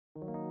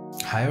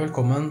Hei og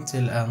velkommen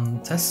til en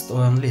test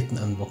og en liten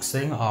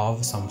unboxing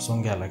av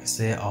Samsung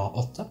Galaxy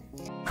A8.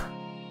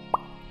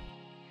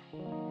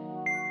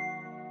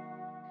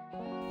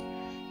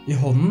 I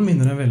hånden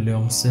minner den veldig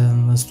om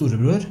sin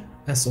storebror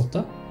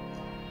S8.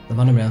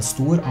 Den har nemlig en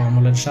stor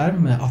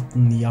AMOLED-skjerm med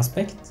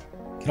 18:9-aspekt,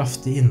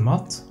 kraftig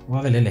innmat og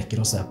er veldig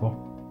lekker å se på.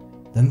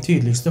 Den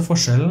tydeligste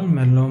forskjellen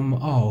mellom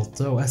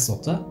A8 og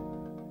S8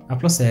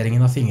 er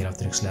plasseringen av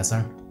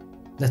fingeravtrykksleseren.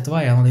 Dette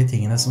var en av de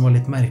tingene som var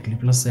litt merkelig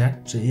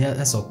plassert i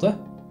S8,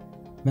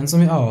 men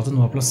som i A8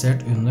 nå er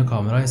plassert under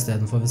kamera i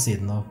stedet for ved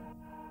siden av.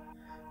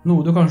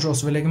 Noe du kanskje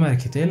også vil legge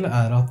merke til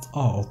er at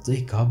A8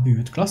 ikke har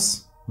buet glass,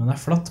 men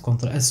er flatt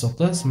kontra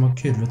S8 som har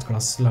kurvet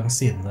glass langs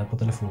sidene på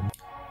telefonen.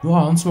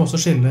 Noe annet som også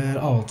skiller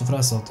A8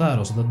 fra S8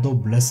 er også det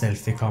doble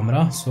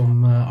selfie-kamera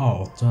som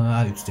A8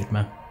 er utstyrt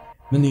med.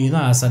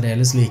 Menyene er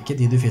særdeles like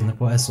de du finner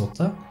på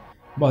S8,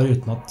 bare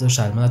uten at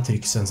skjermen er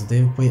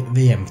trykksensitiv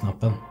ved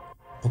hjem-knappen.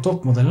 På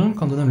toppmodellen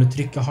kan du nemlig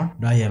trykke hardt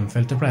der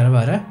hjem-feltet pleier å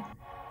være,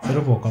 for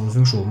å påkalle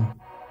funksjonen.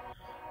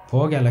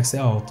 På Galaxy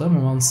A8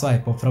 må man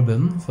sveipe opp fra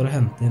bunnen for å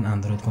hente inn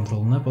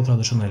Android-kontrollene på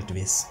tradisjonelt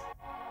vis.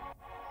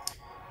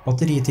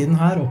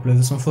 Batteritiden her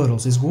oppleves som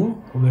forholdsvis god,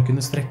 og bør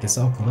kunne strekke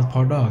seg opp mot et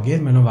par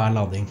dager mellom hver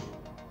lading.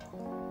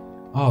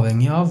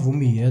 Avhengig av hvor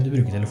mye du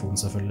bruker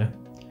telefonen selvfølgelig.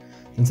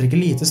 Den trekker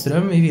lite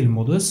strøm i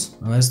hvilemodus,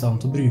 men er i stand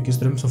til å bruke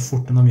strøm så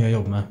fort den har mye å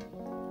jobbe med.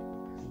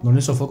 Når den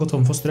i så fall går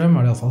tom for strøm,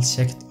 er det i hvert fall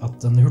kjekt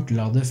at en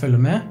hurtiglader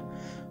følger med,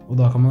 og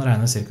da kan man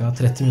regne ca.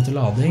 30 minutter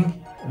lading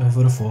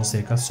for å få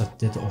ca.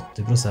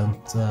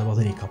 70–80%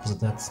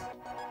 batterikapasitet.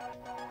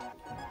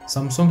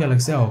 Samsung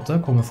Galaxy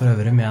A8 kommer for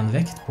øvrig med en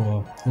vekt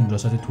på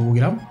 172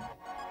 gram,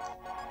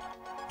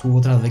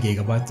 32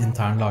 GB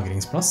intern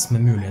lagringsplass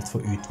med mulighet for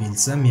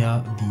utvidelse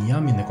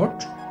via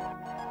minnekort,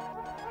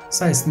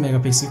 16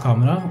 megapiksel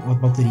kamera og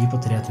et batteri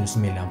på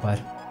 3000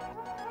 mAh.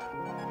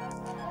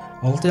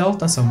 Alt i alt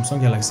er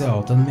Samsung Galaxy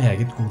A8 en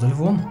meget god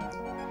telefon.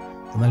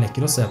 Den er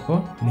lekker å se på,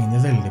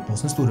 ligner veldig på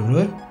sin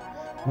storebror,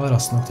 og er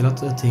rask nok til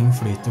at ting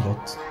flyter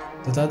godt.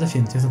 Dette er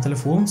definitivt en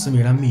telefon som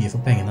gir deg mye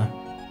for pengene.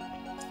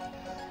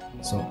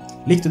 Så,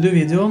 likte du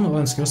videoen og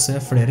ønsker å se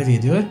flere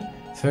videoer,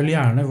 følg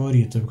gjerne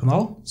vår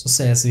YouTube-kanal, så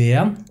ses vi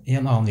igjen i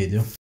en annen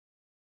video.